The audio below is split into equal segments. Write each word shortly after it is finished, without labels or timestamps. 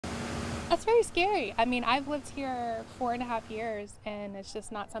That's very scary. I mean, I've lived here 4.5 years, and it's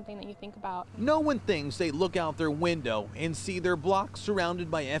just not something that you think about. No one thinks they look out their window and see their block surrounded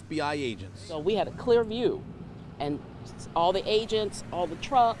by FBI agents. So we had a clear view, and all the agents, all the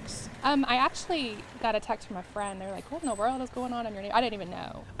trucks. I actually got a text from a friend. They're like, what in the world is going on in your neighborhood? I didn't even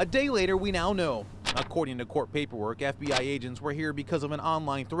know. A day later, we now know. According to court paperwork, FBI agents were here because of an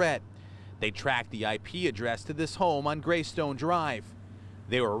online threat. They tracked the IP address to this home on Greystone Drive.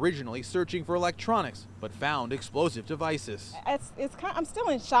 They were originally searching for electronics, but found explosive devices. I'm still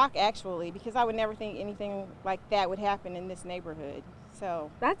in shock, actually, because I would never think anything like that would happen in this neighborhood.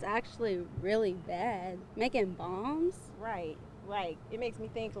 So that's actually really bad. Making bombs? Right. It makes me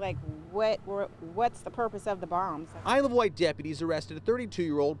think, like, what's the purpose of the bombs? Isle of Wight deputies arrested a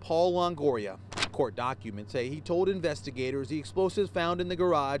 32-year-old Paul Longoria. Court documents say he told investigators the explosives found in the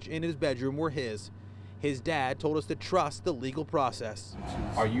garage in his bedroom were his. His dad told us to trust the legal process.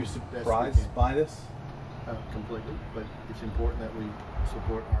 Are you surprised by this? Completely, but it's important that we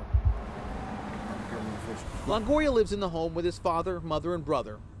support our government officials. Longoria lives in the home with his father, mother, and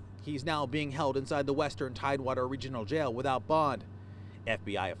brother. He's now being held inside the Western Tidewater Regional Jail without bond.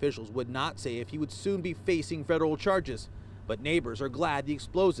 FBI officials would not say if he would soon be facing federal charges, but neighbors are glad the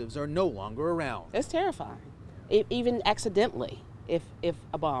explosives are no longer around. It's terrifying, even accidentally, if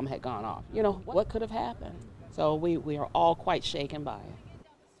a bomb had gone off. You know, what could have happened? So we are all quite shaken by it.